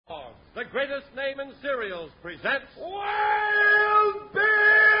The greatest name in cereals presents Wild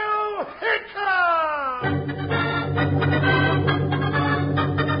Bill Hickok!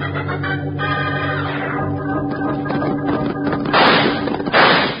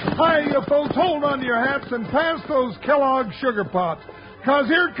 Hi, you folks, hold on to your hats and pass those Kellogg Sugar Pops. Because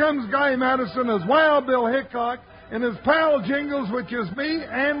here comes Guy Madison as Wild Bill Hickok and his pal Jingles, which is me,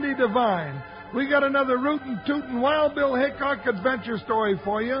 Andy Devine. We got another rootin' tootin' Wild Bill Hickok adventure story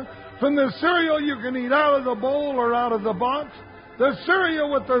for you. From the cereal you can eat out of the bowl or out of the box, the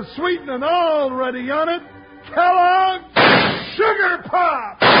cereal with the sweetening already on it, Kellogg's Sugar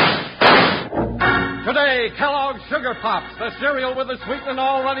Pops! Today, Kellogg's Sugar Pops, the cereal with the sweetening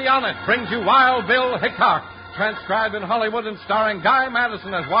already on it, brings you Wild Bill Hickok, transcribed in Hollywood and starring Guy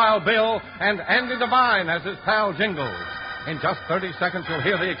Madison as Wild Bill and Andy Devine as his pal Jingles. In just 30 seconds, you'll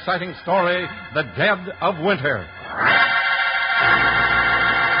hear the exciting story, The Dead of Winter.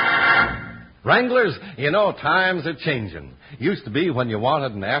 Wranglers, you know, times are changing. Used to be when you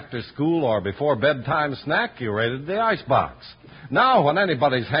wanted an after-school or before-bedtime snack, you raided the icebox. Now, when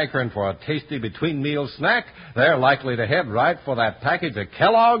anybody's hankering for a tasty between-meal snack, they're likely to head right for that package of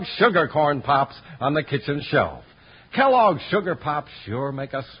Kellogg's Sugar Corn Pops on the kitchen shelf. Kellogg's Sugar Pops sure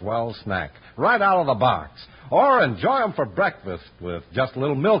make a swell snack, right out of the box. Or enjoy them for breakfast with just a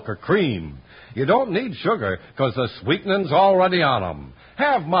little milk or cream. You don't need sugar because the sweetening's already on them.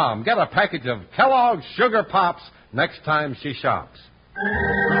 Have Mom get a package of Kellogg's Sugar Pops next time she shops.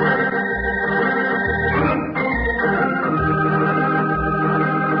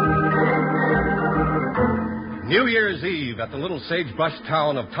 New Year's Eve at the little sagebrush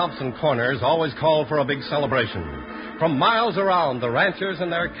town of Thompson Corners always called for a big celebration. From miles around, the ranchers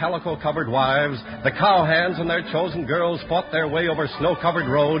and their calico-covered wives, the cowhands and their chosen girls fought their way over snow-covered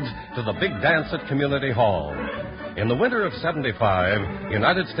roads to the big dance at Community Hall. In the winter of '75,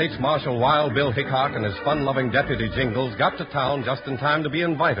 United States Marshal Wild Bill Hickok and his fun-loving deputy Jingles got to town just in time to be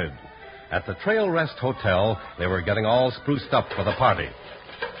invited. At the Trail Rest Hotel, they were getting all spruced up for the party.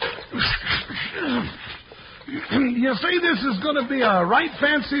 You say this is going to be a right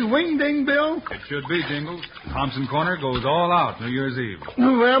fancy wing-ding, Bill? It should be, Jingles. Thompson Corner goes all out New Year's Eve.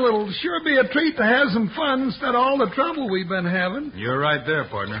 Well, it'll sure be a treat to have some fun instead of all the trouble we've been having. You're right there,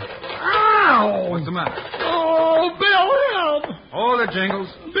 partner. Ow! What's the matter? Oh, Bill, help! Hold it, Jingles.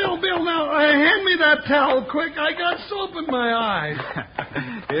 Bill, now, hand me that towel quick. I got soap in my eyes.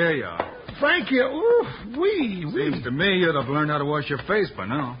 Here you are. Thank you. Ooh, wee. Seems to me you'd have learned how to wash your face by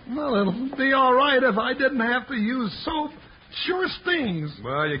now. Well, it'll be all right if I didn't have to use soap. Sure stings.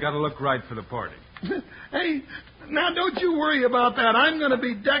 Well, you got to look right for the party. Hey, now don't you worry about that. I'm going to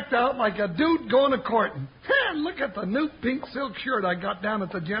be decked out like a dude going to courting. Look at the new pink silk shirt I got down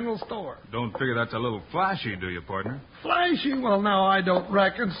at the general store. Don't figure that's a little flashy, do you, partner? Flashy? Well, no, I don't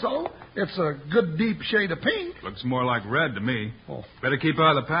reckon so. It's a good deep shade of pink. Looks more like red to me. Oh. Better keep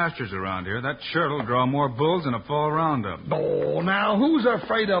out of the pastures around here. That shirt'll draw more bulls than a fall roundup. Oh, now, who's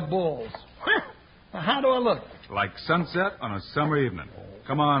afraid of bulls? Now, how do I look? Like sunset on a summer evening.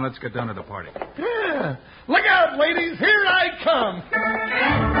 Come on, let's get down to the party. Yeah. Look out, ladies. Here I come.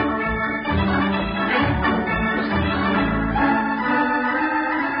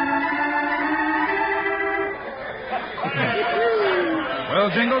 Well,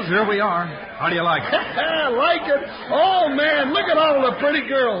 Jingles, here we are. How do you like it? Like it? Oh, man, look at all the pretty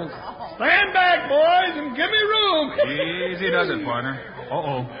girls. Stand back, boys, and give me room. Easy does it, partner.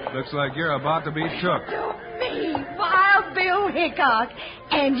 Uh-oh. Looks like you're about to be shook. Me, Wild Bill Hickok,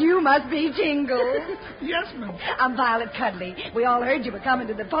 and you must be Jingles. Yes, ma'am. I'm Violet Cudley. We all heard you were coming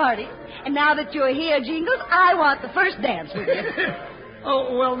to the party. And now that you're here, Jingles, I want the first dance with you.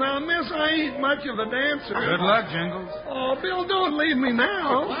 Oh, well, now, miss, I ain't much of a dancer. Good luck, Jingles. Oh, Bill, don't leave me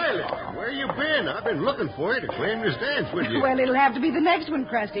now. Violet, where you been? I've been looking for you to claim this dance with you. Well, it'll have to be the next one,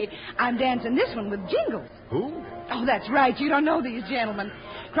 Krusty. I'm dancing this one with Jingles. Who? Oh, that's right. You don't know these gentlemen.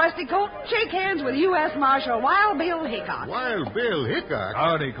 Krusty Colton, shake hands with U.S. Marshal Wild Bill Hickok. Wild Bill Hickok?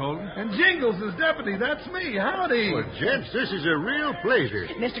 Howdy, Colton. And Jingles is deputy. That's me. Howdy. Well, gents, this is a real pleasure.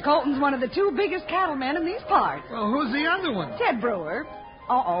 Mr. Colton's one of the two biggest cattlemen in these parts. Well, who's the other one? Ted Brewer.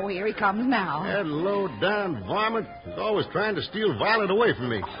 Uh-oh, here he comes now. That low-down varmint is always trying to steal Violet away from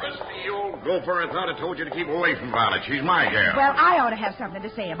me. Krusty, you old gopher, I thought I told you to keep away from Violet. She's my gal. Well, I ought to have something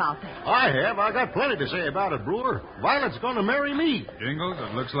to say about that. I got plenty to say about it, Brewer. Violet's going to marry me. Jingles,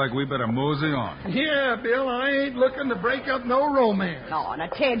 it looks like we better mosey on. Yeah, Bill, I ain't looking to break up no romance. Oh, now,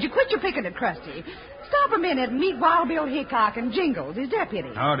 Ted, you quit your picking at Krusty. Stop a minute and meet Wild Bill Hickok and Jingles, his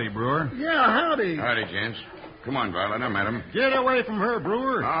deputy. Howdy, Brewer. Yeah, howdy. Howdy, gents. Come on, Violet. I'm at him. Get away from her,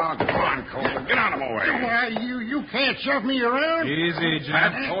 Brewer. Oh, come on, Colton. Get out of my way. Why, you can't shove me around. Easy, Jim.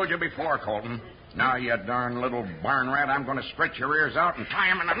 I've told you before, Colton. Now, you darn little barn rat, I'm going to stretch your ears out and tie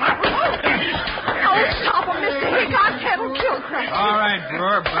him in a knot. Oh, stop him, Mr. Hickok. That'll kill Krusty. All right,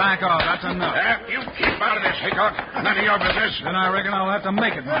 Brewer, back off. That's enough. You keep out of this, Hickok. None of your business. Then I reckon I'll have to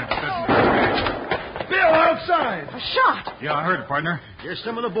make it my business. Bill, outside. A shot. Yeah, I heard it, partner. Here's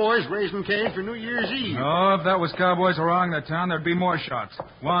some of the boys raising cane for New Year's Eve. Oh, if that was cowboys around the town, there'd be more shots.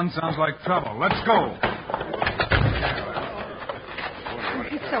 One sounds like trouble. Let's go.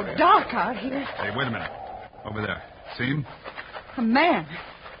 It's so dark out here. Hey, wait a minute. Over there. See him? A man.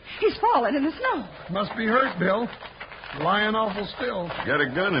 He's fallen in the snow. Must be hurt, Bill. Lying awful still. Got a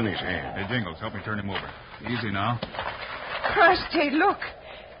gun in his hand. Hey, Jingles, help me turn him over. Easy now. Krusty, look.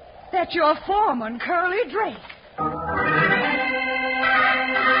 That's your foreman, Curly Drake.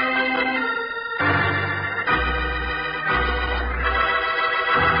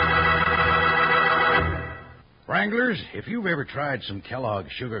 Wranglers, if you've ever tried some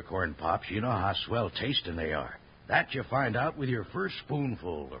Kellogg's sugar corn pops, you know how swell tasting they are. That you find out with your first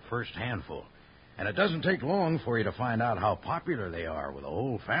spoonful or first handful. And it doesn't take long for you to find out how popular they are with the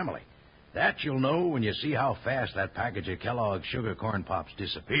whole family. That you'll know when you see how fast that package of Kellogg's sugar corn pops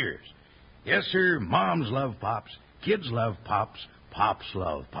disappears. Yes, sir, moms love pops, kids love pops, pops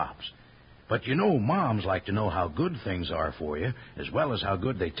love pops. But you know moms like to know how good things are for you as well as how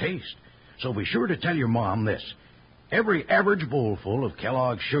good they taste. So be sure to tell your mom this. Every average bowlful of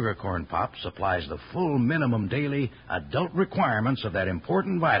Kellogg's sugar corn pops supplies the full minimum daily adult requirements of that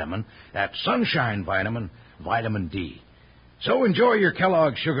important vitamin, that sunshine vitamin, vitamin D. So enjoy your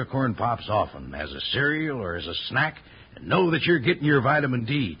Kellogg's sugar corn pops often, as a cereal or as a snack, and know that you're getting your vitamin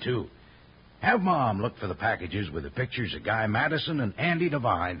D, too. Have Mom look for the packages with the pictures of Guy Madison and Andy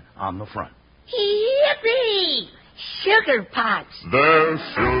Devine on the front. Yippee! Sugar pots. They're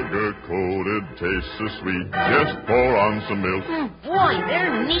sugar-coated, taste so sweet. Just pour on some milk. Boy,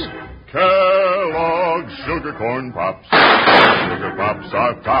 they're neat. Kellogg's Sugar Corn Pops. Sugar Pops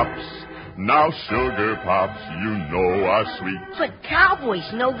are tops. Now Sugar Pops, you know are sweet. But cowboys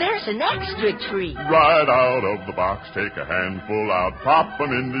know there's an extra treat. Right out of the box, take a handful out. Pop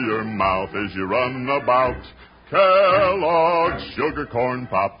 'em into your mouth as you run about. Kellogg's Sugar Corn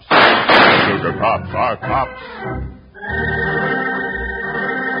Pops. Sugar Pops are tops.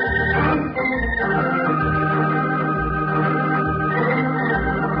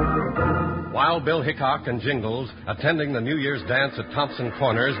 While Bill Hickok and Jingles, attending the New Year's dance at Thompson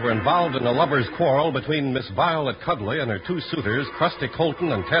Corners, were involved in a lover's quarrel between Miss Violet Cudley and her two suitors, Krusty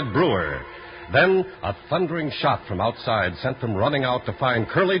Colton and Ted Brewer. Then a thundering shot from outside sent them running out to find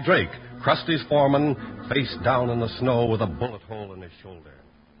Curly Drake, Krusty's foreman, face down in the snow with a bullet hole in his shoulder.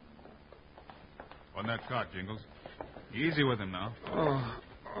 On that cot, Jingles. Easy with him now.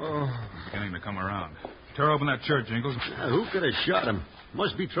 He's beginning to come around. Tear open that shirt, Jingles. Who could have shot him?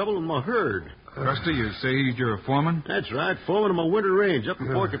 Must be trouble in my herd. Krusty, you say you're a foreman? That's right, foreman of my winter range up in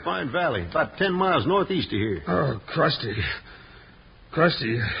Porcupine Valley, about 10 miles northeast of here. Oh, Krusty,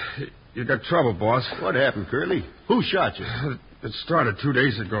 you got trouble, boss. What happened, Curly? Who shot you? It started 2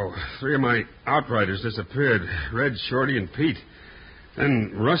 days ago. 3 of my outriders disappeared. Red, Shorty, and Pete.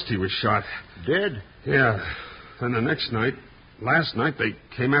 Then Rusty was shot. Dead? Yeah. Then the next night, last night, they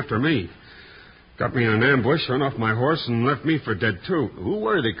came after me. Got me in an ambush, run off my horse, and left me for dead, too. Who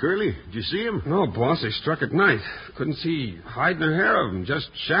were they, Curly? Did you see them? No, boss, they struck at night. Couldn't see hide nor hair of them, just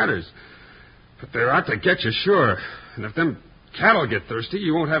shadows. But they're out to get you, sure. And if them cattle get thirsty,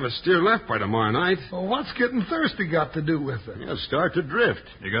 you won't have a steer left by tomorrow night. Well, what's getting thirsty got to do with it? They'll start to drift.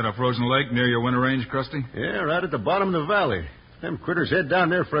 You got a frozen lake near your winter range, Krusty? Yeah, right at the bottom of the valley. Them critters head down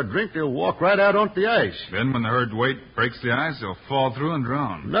there for a drink, they'll walk right out onto the ice. Then when the herd weight breaks the ice, they'll fall through and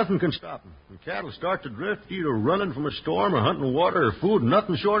drown. Nothing can stop them. When cattle start to drift, either running from a storm or hunting water or food,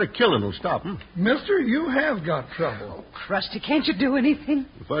 nothing short of killing will stop them. Mister, you have got trouble. Krusty, can't you do anything?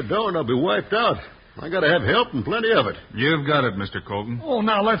 If I don't, I'll be wiped out. I gotta have help and plenty of it. You've got it, Mr. Colton. Oh,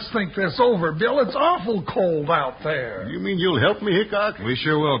 now let's think this over, Bill. It's awful cold out there. You mean you'll help me, Hickok? We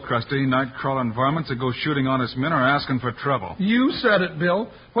sure will, Krusty. Night-crawling varmints that go shooting honest men are asking for trouble. You said it, Bill.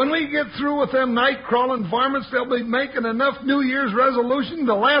 When we get through with them night-crawling varmints, they'll be making enough New Year's resolution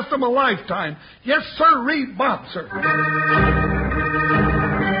to last them a lifetime. Yes, sir, read Bob, sir.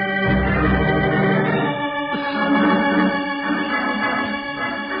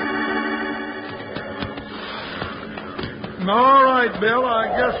 All right, Bill. I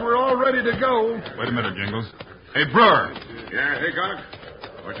guess we're all ready to go. Wait a minute, Jingles. Hey, Brewer. Yeah, Hickok?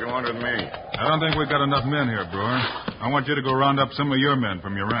 What you want with me? I don't think we've got enough men here, Brewer. I want you to go round up some of your men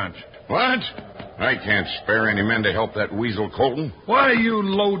from your ranch. What? I can't spare any men to help that weasel Colton. Why, you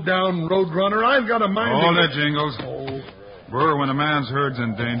low-down roadrunner, I've got a mind Hold to... it, Jingles. Brewer, when a man's herd's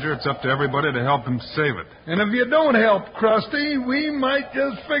in danger, it's up to everybody to help him save it. And if you don't help, Krusty, we might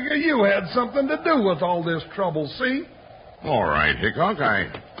just figure you had something to do with all this trouble, see? All right, Hickok,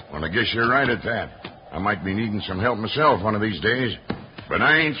 I guess you're right at that. I might be needing some help myself one of these days. But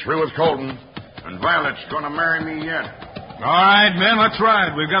I ain't through with Colton, and Violet's going to marry me yet. All right, men, let's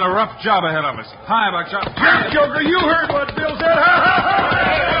ride. We've got a rough job ahead of us. Hi, Buckshot. Joker, you heard what Bill said.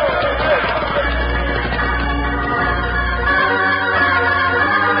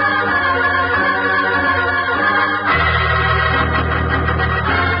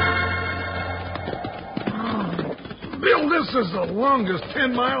 Bill, this is the longest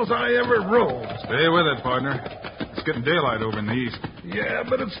 10 miles I ever rode. Stay with it, partner. It's getting daylight over in the east. Yeah,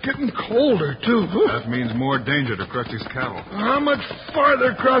 but it's getting colder, too. That means more danger to Krusty's cattle. How much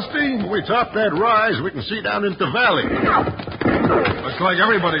farther, Krusty? When we top that rise, we can see down into the valley. Looks like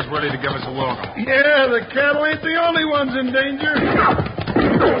everybody's ready to give us a welcome. Yeah, the cattle ain't the only ones in danger.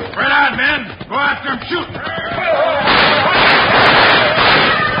 Spread out, men. Go after him. Shoot.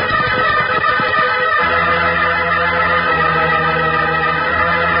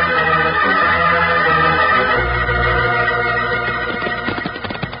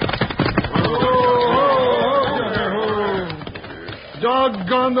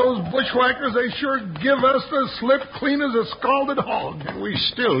 Doggone those bushwhackers, they sure give us the slip clean as a scalded hog. We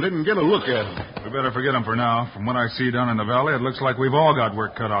still didn't get a look at them. We better forget them for now. From what I see down in the valley, it looks like we've all got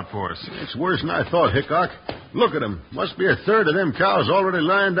work cut out for us. It's worse than I thought, Hickok. Look at them. Must be a third of them cows already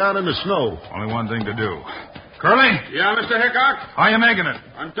lying down in the snow. Only one thing to do. Curly? Yeah, Mr. Hickok? How you making it?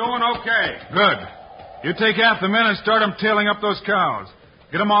 I'm doing okay. Good. You take half the men and start them tailing up those cows.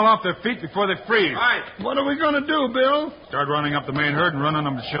 Get them all off their feet before they freeze. Right. What are we going to do, Bill? Start running up the main herd and running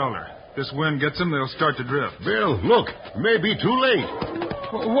them to shelter. This wind gets them, they'll start to drift. Bill, look. It may be too late.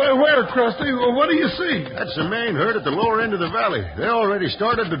 Where, Krusty? What do you see? That's the main herd at the lower end of the valley. They already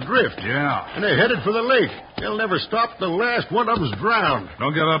started to drift. Yeah. And they're headed for the lake. They'll never stop. The last one of them's drowned.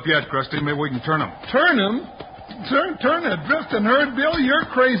 Don't give up yet, Krusty. Maybe we can turn them. Turn them? Turn a drifting herd, Bill? You're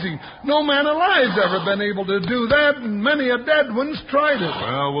crazy. No man alive's ever been able to do that, and many a dead one's tried it.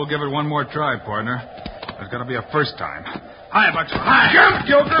 Well, we'll give it one more try, partner. There's got to be a first time. Hi, Buckshot. Hi. Jump,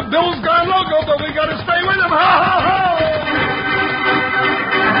 Joker. Bill's gone loco, but we got to stay with him. Ha, ha, ha!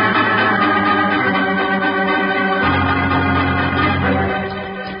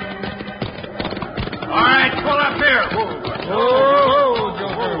 All right, pull up here. Oh,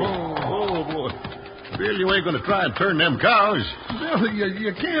 Joker. Oh, boy. Bill, you ain't going to try and turn them cows. Bill,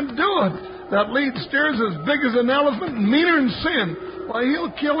 you can't do it. That lead steer's as big as an elephant and meaner than sin. Why,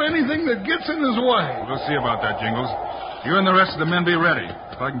 he'll kill anything that gets in his way. We'll see about that, Jingles. You and the rest of the men be ready.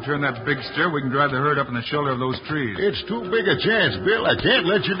 If I can turn that big steer, we can drive the herd up in the shelter of those trees. It's too big a chance, Bill. I can't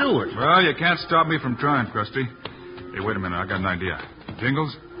let you do it. Well, you can't stop me from trying, Krusty. Hey, wait a minute. I got an idea.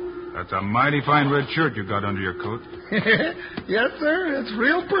 Jingles, that's a mighty fine red shirt you got under your coat. Yes, sir. It's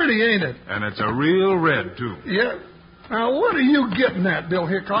real pretty, ain't it? And it's a real red, too. Yeah. Now, what are you getting at, Bill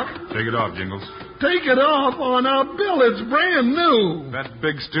Hickok? Take it off, Jingles. Take it off? Oh, now, Bill, it's brand new. That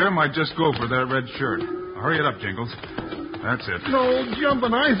big steer might just go for that red shirt. Hurry it up, Jingles. That's it. No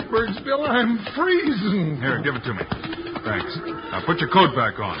jumping icebergs, Bill. I'm freezing. Here, give it to me. Thanks. Now, put your coat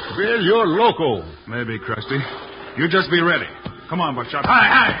back on. Bill, you're loco. Maybe, Krusty. You just be ready. Come on, Buckshot.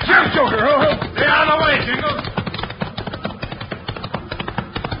 Hi. Jump, Joker. Oh. Stay out of the way, Jingles.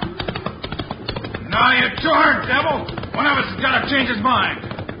 Now you turn, devil. One of us has got to change his mind.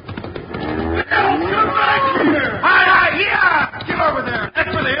 Bill, come back here. Hi, yeah! Get over there. That's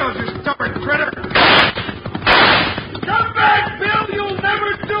for the hills, you stubborn critter. Come back, Bill. You'll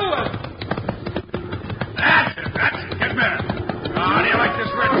never do it. That's it. Get better. How do you like this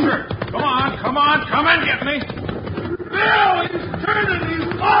red shirt? Come and get me. Bill, he's turning.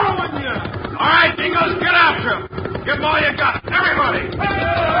 He's following you. All right, Jingles, get after him. Give him all you got. Everybody.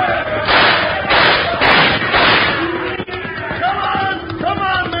 Come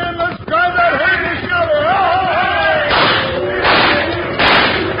on, man. Let's drive that herd to shelter.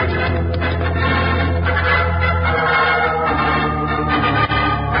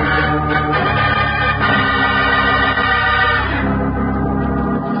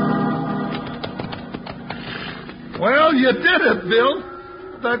 Well, you did it, Bill.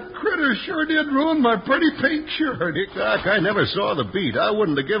 That critter sure did ruin my pretty pink shirt. Hickok, I never saw the beat. I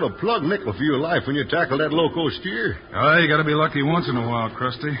wouldn't have give a plug nickel for your life when you tackled that loco steer. Oh, you got to be lucky once in a while,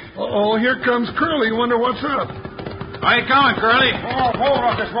 Krusty. Oh, here comes Curly. Wonder what's up. How you coming, Curly? Oh, hold,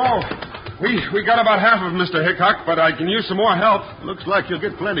 Ruckus, whoa. We got about half of Mr. Hickok, but I can use some more help. Looks like you'll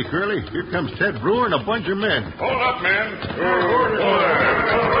get plenty, Curly. Here comes Ted Brewer and a bunch of men. Hold up, men.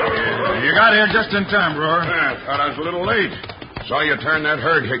 You got here just in time, Brewer. I thought I was a little late. Saw you turn that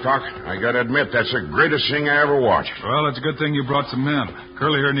herd, Hickok. I gotta admit, that's the greatest thing I ever watched. Well, it's a good thing you brought some men.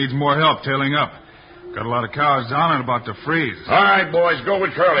 Curly here needs more help tailing up. Got a lot of cows down and about to freeze. All right, boys, go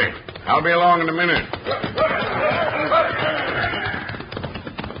with Curly. I'll be along in a minute.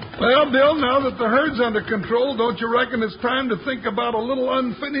 Well, Bill, now that the herd's under control, don't you reckon it's time to think about a little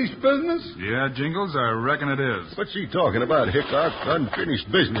unfinished business? Yeah, Jingles, I reckon it is. What's he talking about, Hickok? Unfinished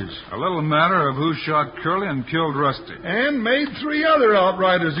business. A little matter of who shot Curly and killed Rusty. And made 3 other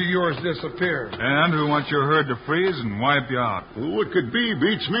outriders of yours disappear. And who wants your herd to freeze and wipe you out. Who it could be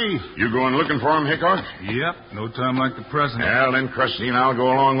beats me. You going looking for him, Hickok? Yep, no time like the present. Well, then, Krusty and I'll go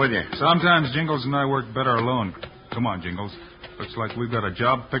along with you. Sometimes Jingles and I work better alone. Come on, Jingles. Looks like we've got a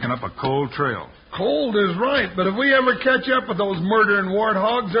job picking up a cold trail. Cold is right, but if we ever catch up with those murdering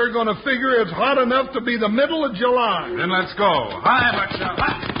warthogs, they're going to figure it's hot enough to be the middle of July. Then let's go. Hi, Buckshot.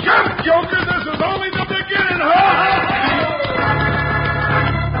 Jump, Joker! This is only the beginning! Ho!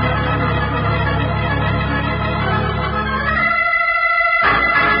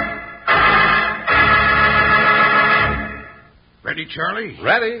 Ready, Charlie?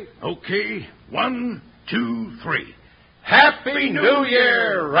 Ready? Okay. 1, 2, 3. Happy New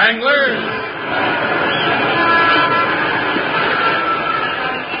Year, Wranglers!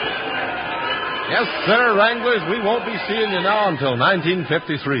 Yes, sir, Wranglers, we won't be seeing you now until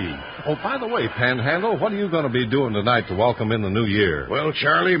 1953. Oh, by the way, Panhandle, what are you going to be doing tonight to welcome in the new year? Well,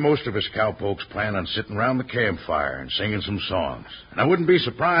 Charlie, most of us cowpokes plan on sitting around the campfire and singing some songs. And I wouldn't be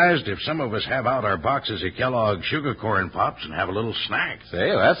surprised if some of us have out our boxes of Kellogg sugar corn pops and have a little snack.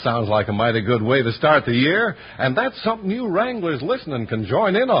 Say, that sounds like a mighty good way to start the year, and that's something you Wranglers listening can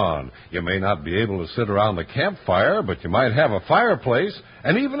join in on. You may not be able to sit around the campfire, but you might have a fireplace,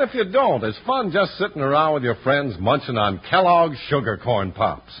 and even if you don't, it's fun just sitting around with your friends munching on Kellogg's sugar corn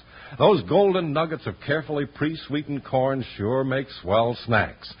pops. Those golden nuggets of carefully pre-sweetened corn sure make swell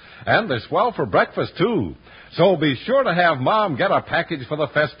snacks. And they're swell for breakfast, too. So be sure to have Mom get a package for the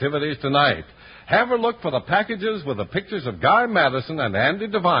festivities tonight. Have her look for the packages with the pictures of Guy Madison and Andy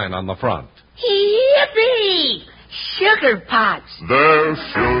Devine on the front. Yippee! Sugar pots. They're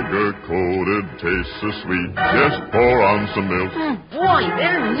sugar-coated, taste so sweet. Just pour on some milk. Boy,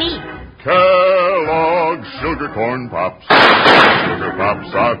 they're neat. Kellogg's Sugar Corn Pops. Sugar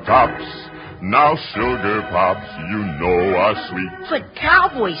Pops are tops. Now Sugar Pops, you know are sweet. But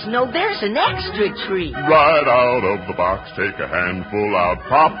cowboys know there's an extra treat. Right out of the box, take a handful out,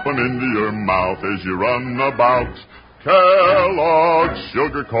 pop 'em into your mouth as you run about. Kellogg's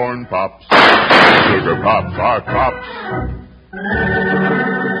Sugar Corn Pops. Sugar Pops are tops.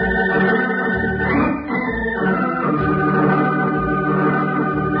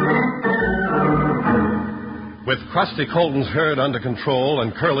 With Krusty Colton's herd under control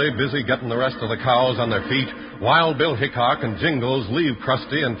and Curly busy getting the rest of the cows on their feet, Wild Bill Hickok and Jingles leave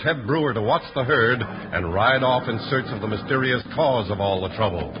Krusty and Ted Brewer to watch the herd and ride off in search of the mysterious cause of all the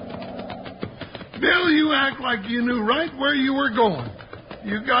trouble. Bill, you act like you knew right where you were going.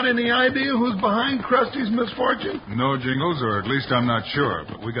 You got any idea who's behind Krusty's misfortune? No, Jingles, or at least I'm not sure,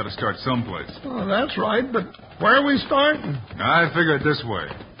 but we got to start someplace. Oh, that's right, but where are we starting? I figured this way.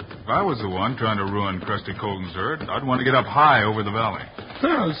 If I was the one trying to ruin Krusty Colton's herd, I'd want to get up high over the valley.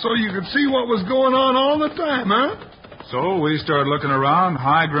 So you could see what was going on all the time, huh? So we started looking around,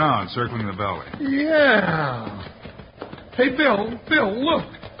 high ground, circling the valley. Yeah. Hey, Bill, look.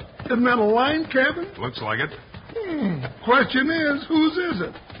 Isn't that a line cabin? Looks like it. Question is, whose is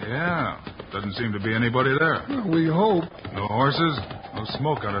it? Yeah. Doesn't seem to be anybody there. We hope. No horses, no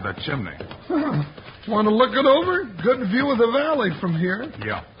smoke out of that chimney. Want to look it over? Good view of the valley from here.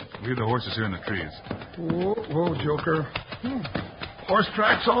 Yeah. Leave the horses here in the trees. Whoa, Joker. Horse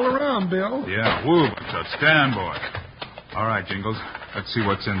tracks all around, Bill. Yeah, woo, stand, boy. All right, Jingles. Let's see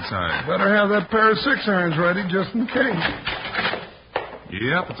what's inside. Better have that pair of 6-irons ready just in case.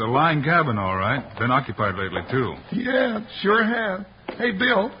 Yep, it's a line cabin, all right. Been occupied lately, too. Yeah, it sure have. Hey,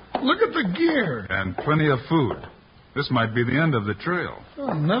 Bill, look at the gear. And plenty of food. This might be the end of the trail.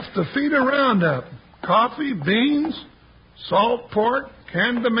 Enough to feed a roundup. Coffee, beans, salt pork,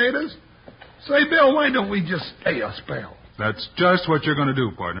 canned tomatoes. Say, Bill, why don't we just stay a spell? That's just what you're going to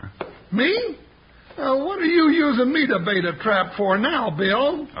do, partner. Me? What are you using me to bait a trap for now,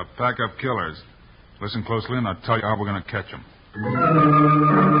 Bill? A pack of killers. Listen closely, and I'll tell you how we're going to catch them.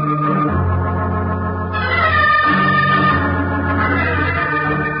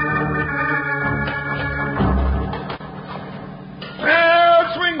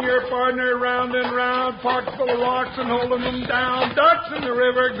 Well, swing your Gardner, round and round, parks full of rocks and holding them down, ducks in the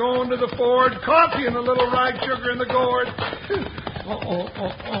river going to the ford, coffee and a little rye sugar in the gourd.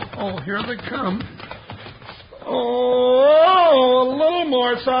 Here they come. Oh, a little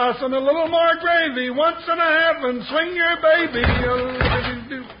more sauce and a little more gravy, once and a half, and swing your baby.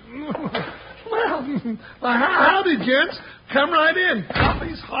 Well, howdy, gents. Come right in.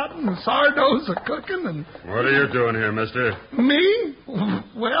 Coffee's hot and sourdough's a-cooking and... What are you doing here, mister? Me?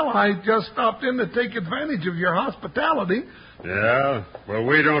 Well, I just stopped in to take advantage of your hospitality. Yeah? Well,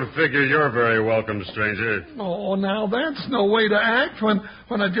 we don't figure you're very welcome, stranger. Oh, now that's no way to act when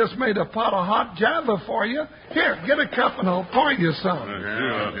I just made a pot of hot Java for you. Here, get a cup and I'll pour you some.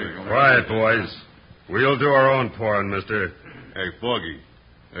 Quiet, boys. We'll do our own pouring, mister. Hey, Foggy,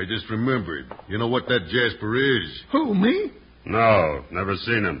 I just remembered. You know what that Jasper is? Who, me? No, never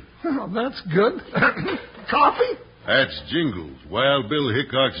seen him. Oh, that's good. Coffee? That's Jingles, Wild Bill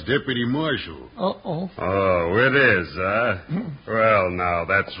Hickok's deputy marshal. Uh-oh. Oh, it is, huh? Well, now,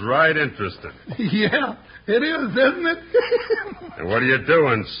 that's right interesting. Yeah, it is, isn't it? And what are you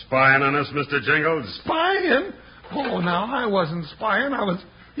doing, spying on us, Mr. Jingles? Spying? Oh, now, I wasn't spying. I was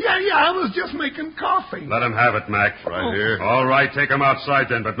just making coffee. Let him have it, Mac. Right here. All right, take him outside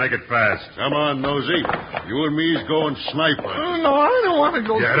then, but make it fast. Come on, Nosy. You and me's going snipe hunting. Oh, no, I don't want to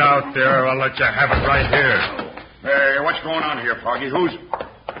go... Get out there, or I'll let you have it right here. Hey, what's going on here, Foggy? Who's...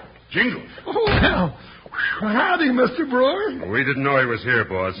 Jingles? Oh, well, howdy, Mr. Brewer. We didn't know he was here,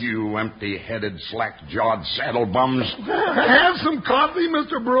 boss. You empty-headed, slack-jawed saddle bums. Have some coffee,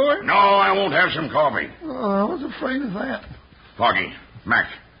 Mr. Brewer? No, I won't have some coffee. Oh, I was afraid of that. Foggy, Mac,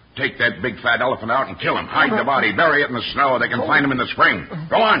 take that big fat elephant out and kill him. Hide the body, bury it in the snow. They can find him in the spring.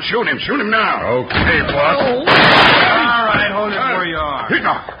 Go on, shoot him now. Okay, boss. All right, hold it where you are.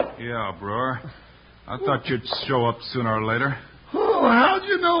 Hickok. Yeah, Brewer. I thought you'd show up sooner or later. Oh, how'd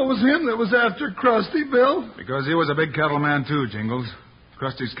you know it was him that was after Krusty, Bill? Because he was a big cattle man, too, Jingles.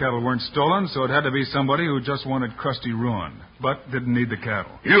 Krusty's cattle weren't stolen, so it had to be somebody who just wanted Krusty ruined, but didn't need the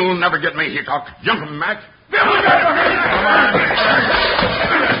cattle. You'll never get me, Hickok. Jump him, Mac.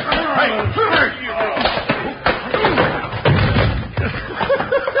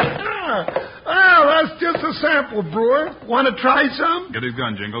 Oh, that's just a sample, Brewer. Want to try some? Get his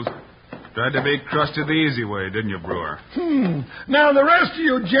gun, Jingles. Tried to beat Krusty the easy way, didn't you, Brewer? Now, the rest of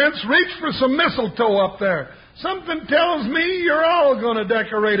you gents, reach for some mistletoe up there. Something tells me you're all going to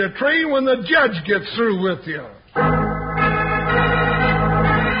decorate a tree when the judge gets through with you.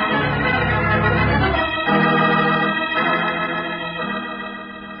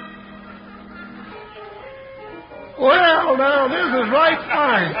 Well, now, this is right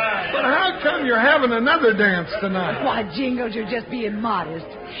fine. But how come you're having another dance tonight? Why, Jingles, you're just being modest.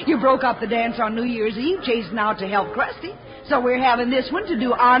 You broke up the dance on New Year's Eve, chasing out to help Krusty. So we're having this one to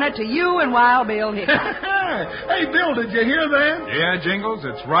do honor to you and Wild Bill Hickok. Hey, Bill, did you hear that? Yeah, Jingles,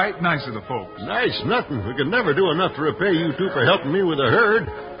 it's right nice of the folks. Nice nothing. We could never do enough to repay you two for helping me with the herd,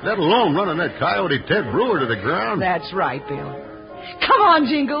 let alone running that coyote Ted Brewer to the ground. That's right, Bill. Come on,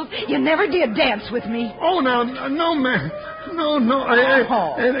 Jingles. You never did dance with me. Oh, now, no, man. No.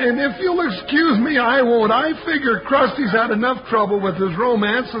 And if you'll excuse me, I won't. I figure Krusty's had enough trouble with his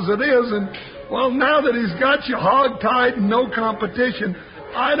romance as it is, and, well, now that he's got you hog-tied and no competition,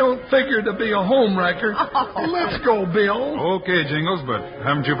 I don't figure to be a home wrecker. Let's go, Bill. Okay, Jingles, but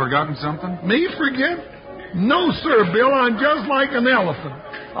haven't you forgotten something? Me forget? No, sir, Bill. I'm just like an elephant.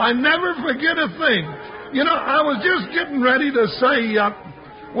 I never forget a thing. You know, I was just getting ready to say, I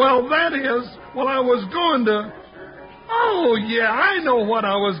was going to... Oh, yeah, I know what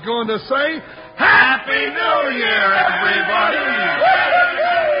I was going to say. Happy New Year, everybody!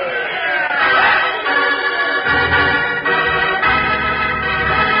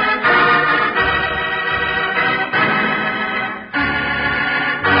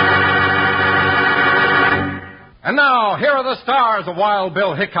 And now, here are the stars of Wild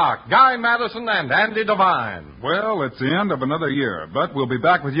Bill Hickok, Guy Madison, and Andy Devine. Well, it's the end of another year, but we'll be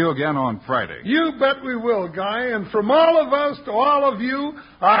back with you again on Friday. You bet we will, Guy. And from all of us to all of you,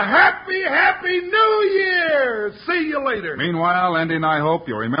 a happy, happy New Year! See you later. Meanwhile, Andy and I hope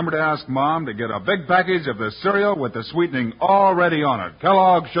you'll remember to ask Mom to get a big package of the cereal with the sweetening already on it.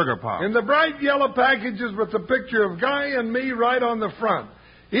 Kellogg's Sugar Pop. In the bright yellow packages with the picture of Guy and me right on the front.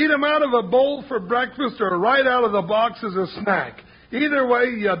 Eat them out of a bowl for breakfast or right out of the box as a snack. Either way,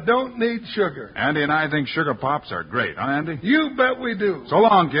 you don't need sugar. Andy and I think Sugar Pops are great, huh, Andy? You bet we do. So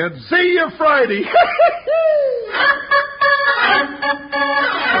long, kids. See you Friday.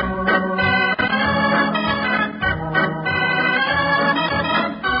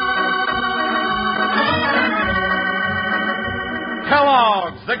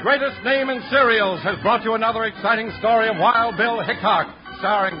 Kellogg's the greatest name in cereals, has brought you another exciting story of Wild Bill Hickok,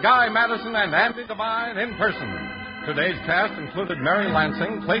 starring Guy Madison and Andy Devine in person. Today's cast included Mary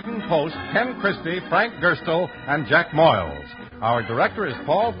Lansing, Clayton Post, Ken Christie, Frank Gerstle, and Jack Moyles. Our director is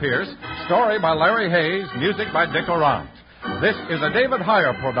Paul Pierce, story by Larry Hayes, music by Dick Orant. This is a David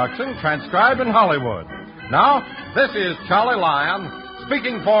Heyer production, transcribed in Hollywood. Now, this is Charlie Lyon,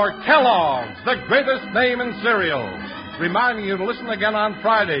 speaking for Kellogg's, the greatest name in cereals. Reminding you to listen again on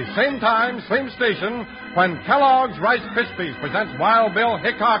Friday, same time, same station, when Kellogg's Rice Krispies presents Wild Bill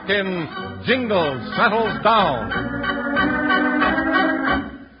Hickok in Jingles Settles Down.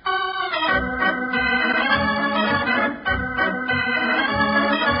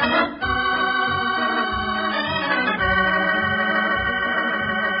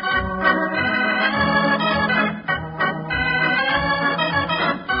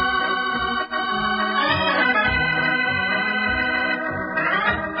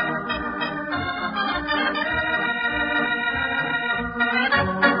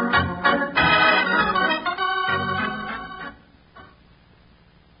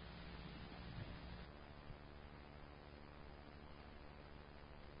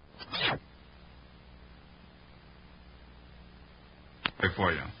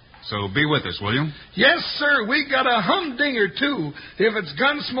 For you. So be with us, will you? Yes, sir. We got a humdinger, too. If it's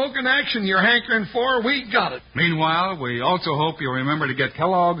gun-smoking action you're hankering for, we got it. Meanwhile, we also hope you'll remember to get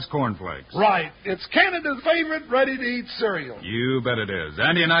Kellogg's Corn Flakes. Right. It's Canada's favorite ready-to-eat cereal. You bet it is.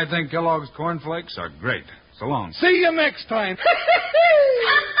 Andy and I think Kellogg's Corn Flakes are great. So long. See you next time.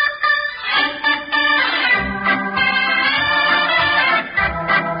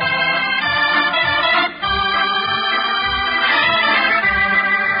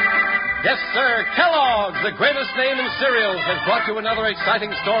 Yes, sir, Kellogg's, the greatest name in cereals, has brought you another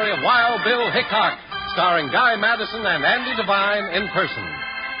exciting story of Wild Bill Hickok, starring Guy Madison and Andy Devine in person.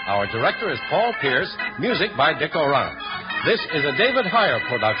 Our director is Paul Pierce, music by Dick Orant. This is a David Heyer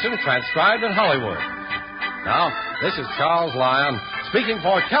production, transcribed in Hollywood. Now, this is Charles Lyon, speaking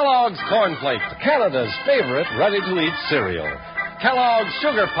for Kellogg's Corn Flakes, Canada's favorite ready-to-eat cereal. Kellogg's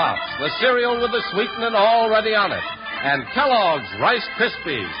Sugar Pops, the cereal with the sweetening already on it. And Kellogg's Rice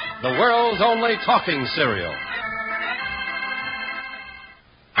Krispies, the world's only talking cereal.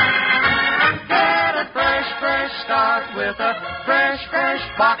 Get a fresh start with a fresh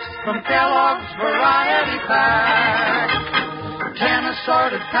box from Kellogg's Variety Pack. 10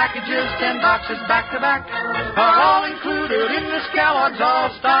 assorted packages, 10 boxes back to back, are all included in this Kellogg's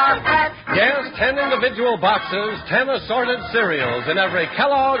All-Star Pack. Yes, 10 individual boxes, 10 assorted cereals in every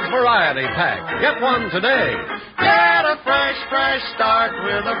Kellogg's Variety Pack. Get one today. Get a fresh start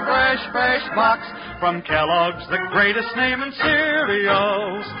with a fresh box from Kellogg's, the greatest name in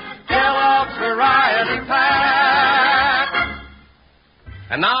cereals. Kellogg's Variety Pack.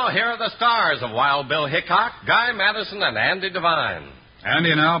 And now, here are the stars of Wild Bill Hickok, Guy Madison, and Andy Devine. Andy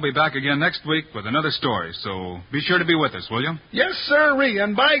and I'll be back again next week with another story, so be sure to be with us, will you? Yes, sirree.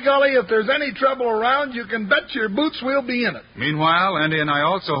 And by golly, if there's any trouble around, you can bet your boots we'll be in it. Meanwhile, Andy and I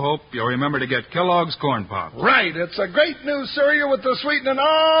also hope you'll remember to get Kellogg's Corn Pops. Right. It's a great new cereal with the sweetening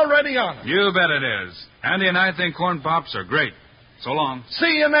already on it. You bet it is. Andy and I think Corn Pops are great. So long.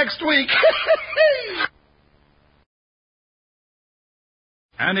 See you next week.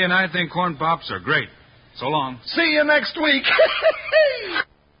 Andy and I think Corn Pops are great. So long. See you next week.